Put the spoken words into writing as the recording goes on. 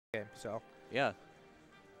So Yeah.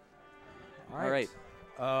 all right.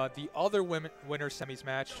 The other winners semis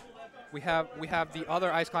match, we have the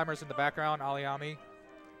other ice climbers in the background. Aliami,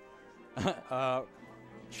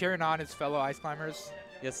 cheering on his fellow ice climbers.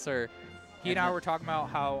 Yes, sir. He and I were talking about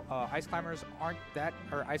how ice climbers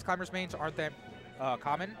mains aren't that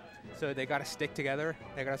common, so they got to stick together.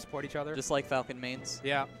 They got to support each other. Just like Falcon mains.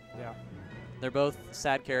 Yeah, yeah. They're both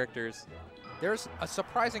sad characters. There's a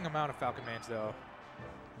surprising amount of Falcon mains, though.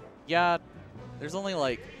 Yeah, there's only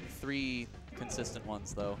like 3 consistent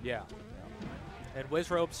ones, though. Yeah. And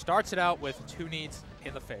Wizzrobe starts it out with 2 needs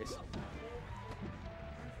in the face.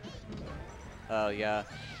 Oh, yeah.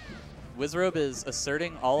 Wizzrobe is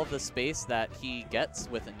asserting all of the space that he gets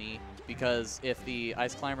with a knee, because if the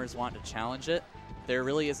ice climbers want to challenge it, there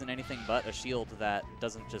really isn't anything but a shield that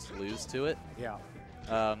doesn't just lose to it. Yeah.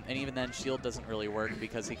 And even then, shield doesn't really work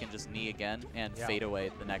because he can just knee again and fade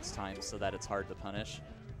away the next time so that it's hard to punish.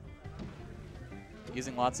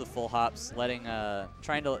 Using lots of full hops, letting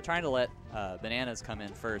trying to let Bananas come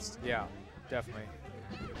in first. Yeah, definitely.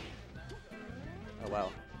 Oh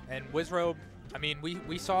wow. And Wizzrobe, I mean,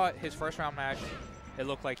 we saw his first round match. It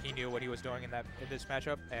looked like he knew what he was doing in this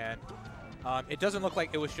matchup, and it doesn't look like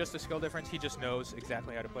it was just a skill difference. He just knows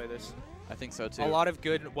exactly how to play this. I think so too. A lot of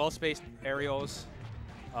good, well-spaced aerials.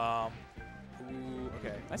 Ooh,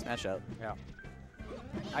 okay. Nice matchup. Yeah.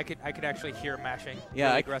 I could actually hear mashing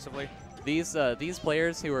really aggressively. These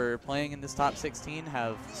players who are playing in this top 16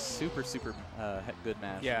 have super good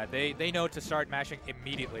mash. Yeah, they know to start mashing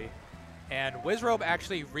immediately. And Wizzrobe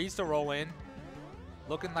actually reads the roll in,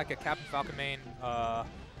 looking like a Captain Falcon main,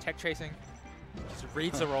 tech chasing. Just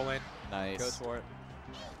reads the roll in. Nice. Goes for it.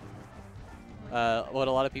 What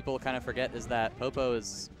a lot of people kind of forget is that Popo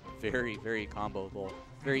is very comboable.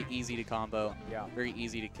 Very easy to combo. Yeah. Very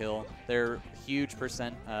easy to kill. They're huge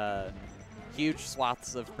huge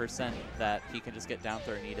swaths of percent that he can just get down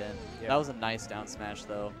throw and eat in. Yeah. That was a nice down smash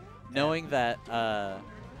though. Knowing that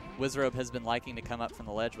Wizzrobe has been liking to come up from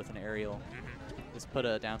the ledge with an aerial, just put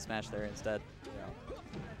a down smash there instead. Yeah.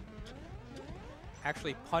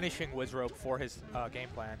 Actually punishing Wizzrobe for his game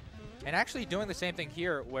plan. And actually doing the same thing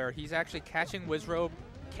here, where he's actually catching Wizzrobe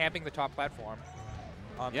camping the top platform.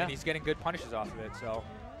 Yeah. And he's getting good punishes off of it, so.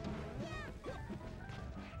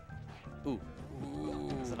 Ooh.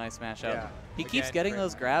 It's a nice smash out. Yeah. He keeps getting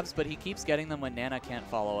those grabs, but he keeps getting them when Nana can't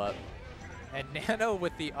follow up. And Nano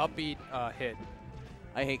with the upbeat hit.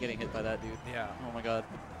 I hate getting hit by that dude. Yeah. Oh my god.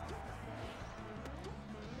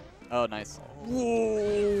 Oh, nice.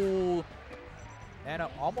 Whoa!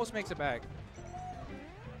 Nano almost makes it back.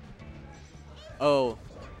 Oh,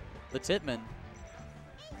 the Titman.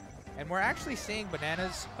 And we're actually seeing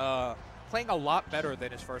Bananas playing a lot better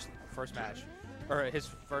than his first match, or his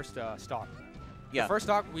first stock. Yeah. The first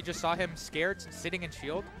stock, we just saw him scared, sitting in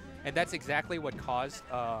shield, and that's exactly what caused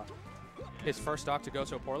his first stock to go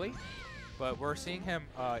so poorly. But we're seeing him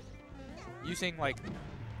using like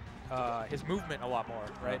his movement a lot more,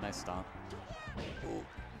 right? Oh, nice stomp.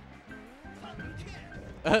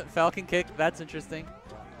 Falcon kick, that's interesting.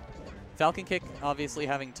 Falcon kick obviously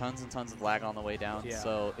having tons and tons of lag on the way down,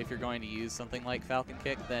 so if you're going to use something like Falcon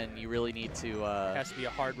kick, then you really need to... it has to be a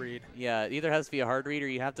hard read. Yeah, it either has to be a hard read or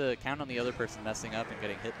you have to count on the other person messing up and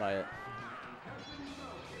getting hit by it.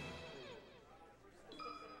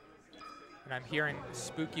 And I'm hearing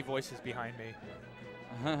spooky voices behind me.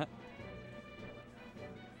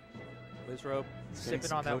 Wizzrobe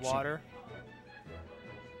sipping on that water.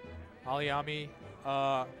 Aliami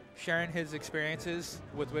sharing his experiences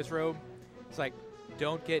with Wizzrobe. It's like,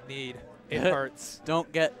 don't get kneed. It hurts.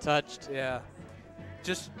 Don't get touched. Yeah.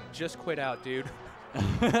 Just quit out, dude.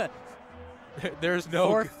 There's no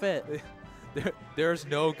forfeit. There's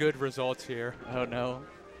no good results here. Oh no.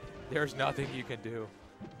 There's nothing you can do.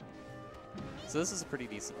 So this is a pretty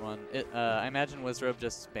decent one. I imagine Wizzrobe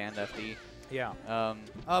just banned FD. Yeah.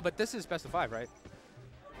 But this is best of 5, right?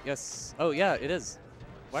 Yes. Oh yeah, it is.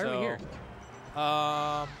 Why are we here?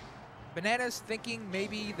 Bananas thinking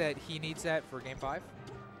maybe that he needs that for game 5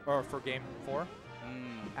 or for game 4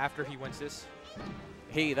 after he wins this.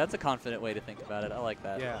 Hey, that's a confident way to think about it. I like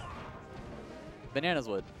that. Yeah. Bananas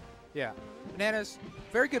would. Yeah. Bananas,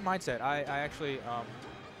 very good mindset. I actually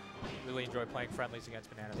really enjoy playing friendlies against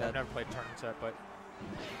Bananas. Yeah. I've never played a tournament set, but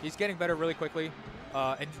he's getting better really quickly.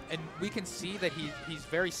 And we can see that he's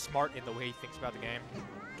very smart in the way he thinks about the game.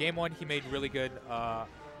 Game 1, he made really good,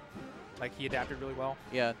 like he adapted really well.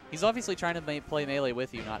 Yeah, he's obviously trying to play melee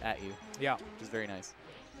with you, not at you. Yeah. Which is very nice.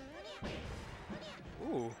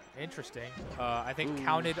 Ooh, interesting. I think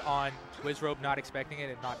counted on Wizzrobe not expecting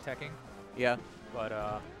it and not teching. Yeah.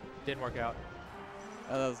 But didn't work out.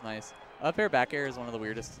 Oh, that was nice. Up air back air is one of the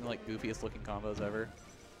weirdest and like goofiest looking combos ever.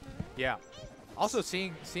 Yeah. Also,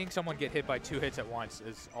 seeing someone get hit by 2 hits at once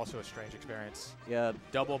is also a strange experience. Yeah.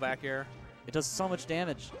 Double back air. It does so much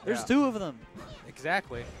damage. There's Yeah. 2 of them.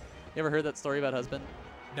 Exactly. You ever heard that story about husband?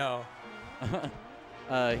 No.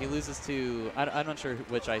 He loses to, I'm not sure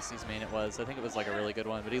which IC's main it was. I think it was like a really good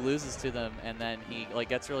one, but he loses to them, and then he like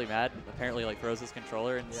gets really mad. And apparently, like throws his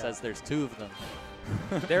controller and says, "There's 2 of them."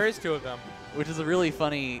 There is 2 of them. Which is a really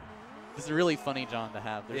funny. It's a really funny John to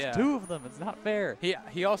have. There's 2 of them. It's not fair.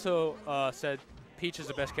 He also said Peach is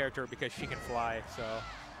the best character because she can fly. So.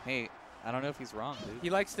 Hey, I don't know if he's wrong, dude. He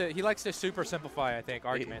likes to super simplify, I think,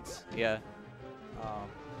 arguments. Yeah.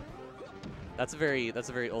 That's a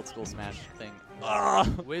very old school Smash thing.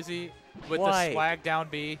 Wizzy with Why? the swag down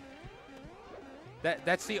B.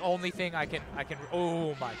 That's the only thing I can.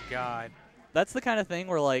 Oh my God. That's the kind of thing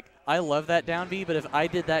where like I love that down B, but if I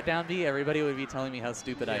did that down B, everybody would be telling me how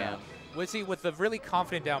stupid I am. Wizzy with the really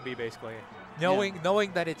confident down B, basically,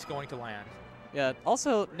 knowing that it's going to land. Yeah.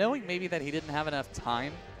 Also knowing maybe that he didn't have enough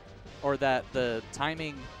time, or that the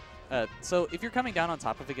timing. So if you're coming down on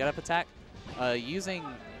top of a get-up attack, using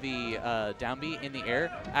the down B in the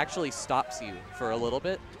air actually stops you for a little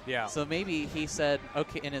bit. Yeah. So maybe he said,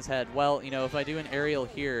 okay, in his head, well, you know, if I do an aerial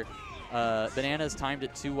here, Bananas timed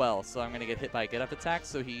it too well, so I'm going to get hit by a get-up attack,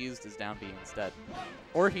 so he used his down B instead.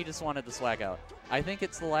 Or he just wanted to swag out. I think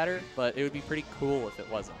it's the latter, but it would be pretty cool if it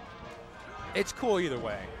wasn't. It's cool either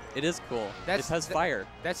way. It is cool. It has fire.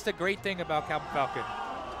 That's the great thing about Captain Falcon.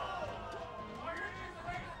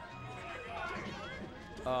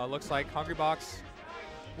 Looks like Hungrybox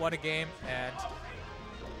won a game, and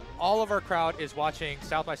all of our crowd is watching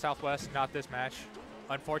South by Southwest, not this match.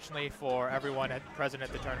 Unfortunately for everyone present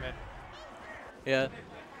at the tournament. Yeah,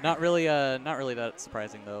 not really that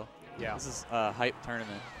surprising though. Yeah. This is a hype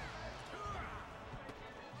tournament.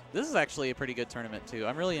 This is actually a pretty good tournament too.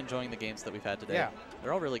 I'm really enjoying the games that we've had today. Yeah.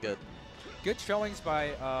 They're all really good. Good showings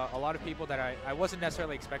by a lot of people that I wasn't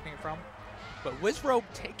necessarily expecting it from. But Wizzrobe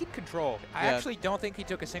taking control. I actually don't think he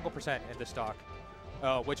took a single % in the stock,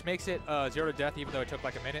 which makes it 0 to death, even though it took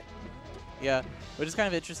like a minute. Yeah, which is kind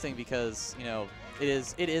of interesting because, you know, it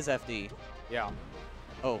is FD. Yeah.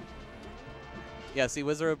 Oh. Yeah, see,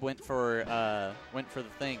 Wizzrobe went for the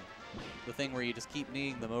thing where you just keep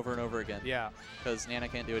kneeing them over and over again. Yeah. Because Nana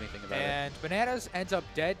can't do anything about it. And Bananas ends up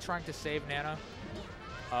dead trying to save Nana.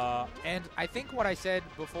 And I think what I said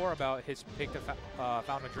before about his pick to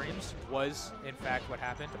Fountain of Dreams was, in fact, what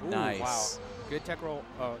happened. Ooh, nice. Wow. Good tech roll.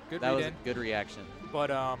 Good That was read-in. a good reaction. But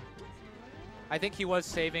I think he was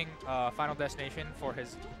saving Final Destination for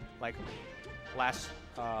his like last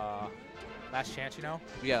chance, you know?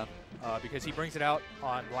 Yeah. Because he brings it out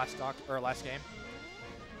on last game.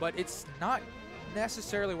 But it's not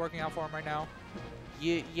necessarily working out for him right now.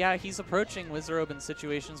 Yeah, he's approaching Wizzrobe in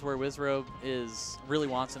situations where Wizzrobe really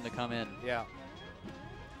wants him to come in. Yeah.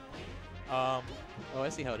 Oh, I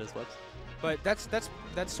see how it is, Whoops. But that's this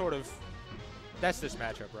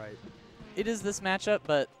matchup, right? It is this matchup,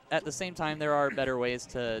 but at the same time, there are better ways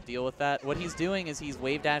to deal with that. What he's doing is he's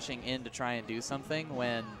wave dashing in to try and do something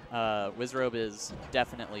when Wizzrobe is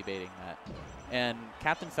definitely baiting that. And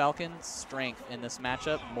Captain Falcon's strength in this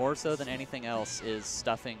matchup, more so than anything else, is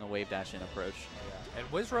stuffing a wave dash in approach. Yeah. And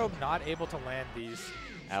Wizzrobe not able to land these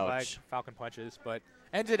swag Ouch. Falcon punches, but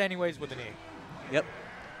ends it anyways with a knee. Yep.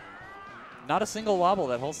 Not a single wobble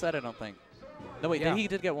that whole set, I don't think. No, wait, Yeah. he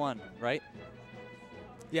did get one, right?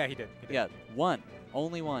 Yeah, he did. Yeah, one.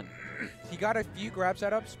 Only one. He got a few grab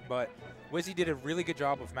setups, but Wizzy did a really good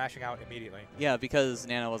job of mashing out immediately. Yeah, because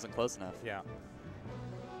Nana wasn't close enough. Yeah.